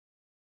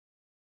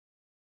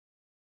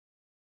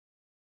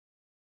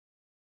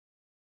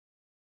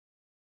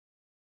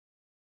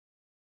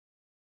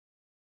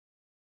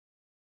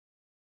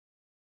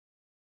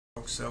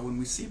So when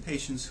we see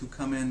patients who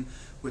come in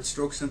with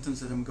stroke symptoms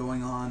that have been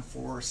going on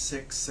for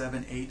 6,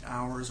 7, 8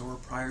 hours, or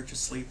prior to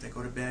sleep, they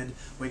go to bed,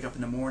 wake up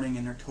in the morning,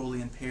 and they're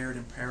totally impaired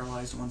and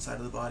paralyzed on one side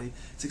of the body,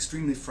 it's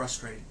extremely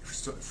frustrating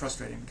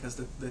because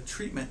the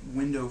treatment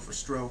window for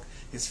stroke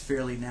is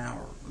fairly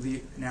narrow.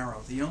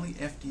 The only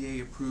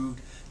FDA-approved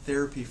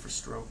therapy for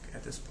stroke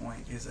at this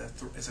point is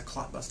a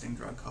clot-busting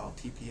drug called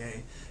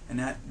TPA, and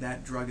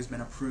that drug has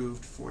been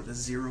approved for the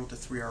 0 to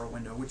 3 hour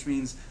window, which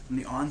means from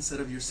the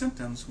onset of your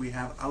symptoms, we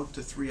have out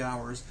to 3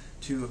 hours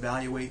to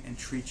evaluate and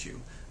treat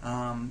you.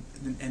 And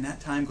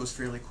that time goes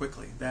fairly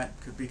quickly.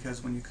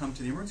 Because when you come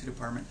to the emergency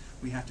department,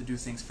 we have to do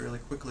things fairly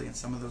quickly, and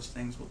some of those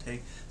things will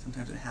take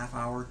sometimes a half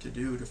hour to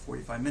do to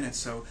 45 minutes.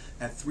 So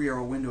that 3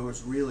 hour window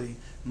is really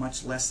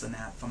much less than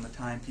that from the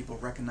time people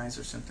recognize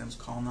their symptoms,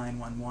 call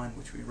 911,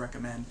 which we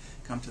recommend,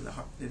 come to the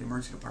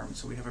emergency department.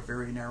 So we have a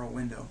very narrow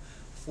window.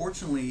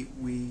 Fortunately,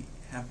 we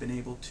have been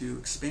able to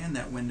expand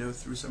that window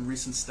through some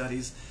recent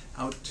studies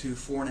out to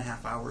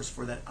 4.5 hours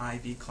for that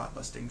IV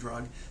clot-busting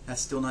drug.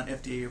 That's still not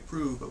FDA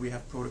approved, but we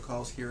have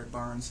protocols here at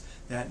Barnes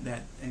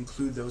that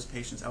include those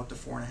patients out to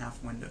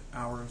 4.5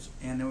 hours.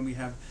 And then we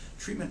have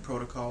treatment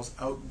protocols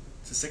out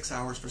to 6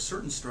 hours for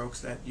certain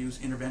strokes that use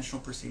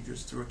interventional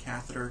procedures through a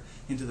catheter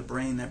into the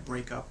brain that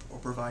break up or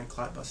provide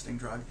clot-busting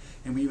drug.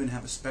 And we even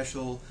have a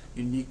special,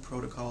 unique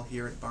protocol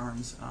here at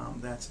Barnes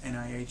that's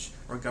NIH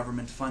or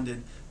government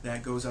funded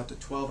that goes out to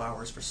 12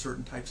 hours for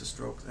certain types of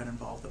stroke that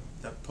involve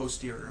the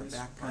posterior and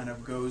back. Kind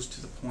of goes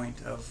to the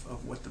point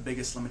of what the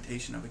biggest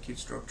limitation of acute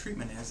stroke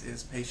treatment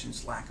is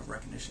patients' lack of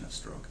recognition of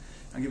stroke.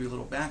 I'll give you a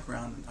little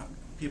background.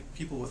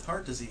 People with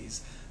heart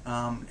disease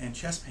and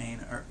chest pain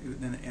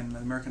and the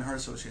American Heart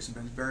Association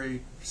have been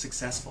very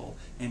successful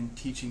in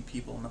teaching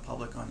people in the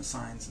public on the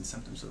signs and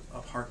symptoms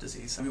of heart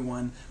disease.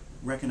 Everyone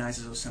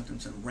recognizes those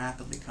symptoms and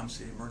rapidly comes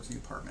to the emergency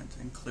department,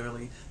 and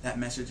clearly that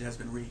message has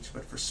been reached.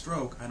 But for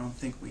stroke, I don't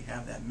think we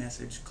have that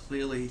message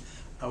clearly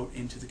out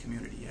into the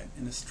community yet.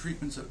 And the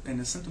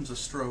symptoms of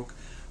stroke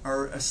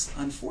are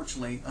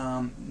unfortunately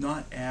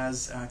not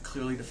as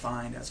clearly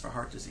defined as for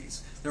heart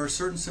disease. There are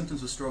certain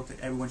symptoms of stroke that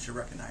everyone should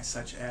recognize,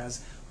 such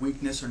as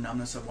weakness or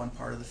numbness of one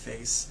part of the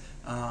face,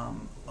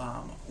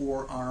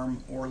 or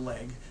arm or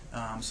leg.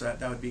 So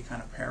that would be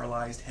kind of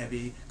paralyzed,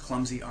 heavy,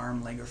 clumsy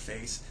arm, leg, or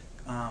face.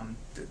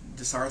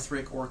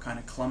 Dysarthric or kind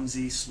of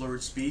clumsy,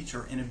 slurred speech,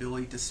 or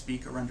inability to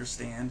speak or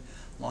understand,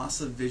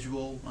 loss of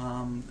visual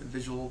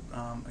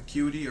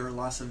acuity or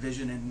loss of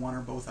vision in one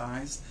or both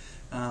eyes,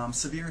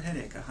 severe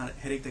headache, a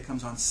headache that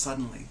comes on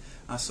suddenly,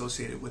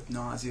 associated with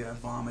nausea,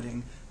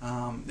 vomiting,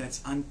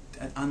 that's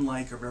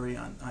unlike or very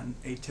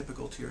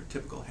atypical to your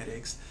typical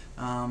headaches,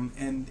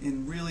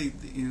 and really,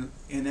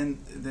 and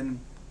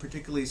then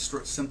particularly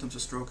symptoms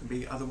of stroke can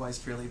be otherwise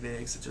fairly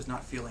vague, such as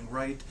not feeling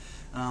right,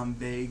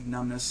 vague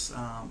numbness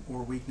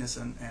or weakness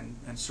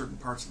in certain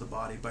parts of the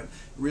body. But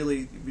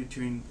really,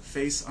 between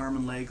face, arm,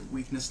 and leg,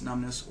 weakness,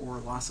 numbness, or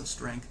loss of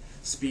strength,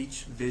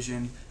 speech,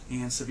 vision,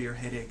 and severe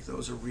headache,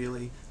 those are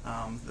really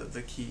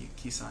the key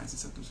signs and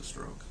symptoms of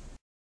stroke.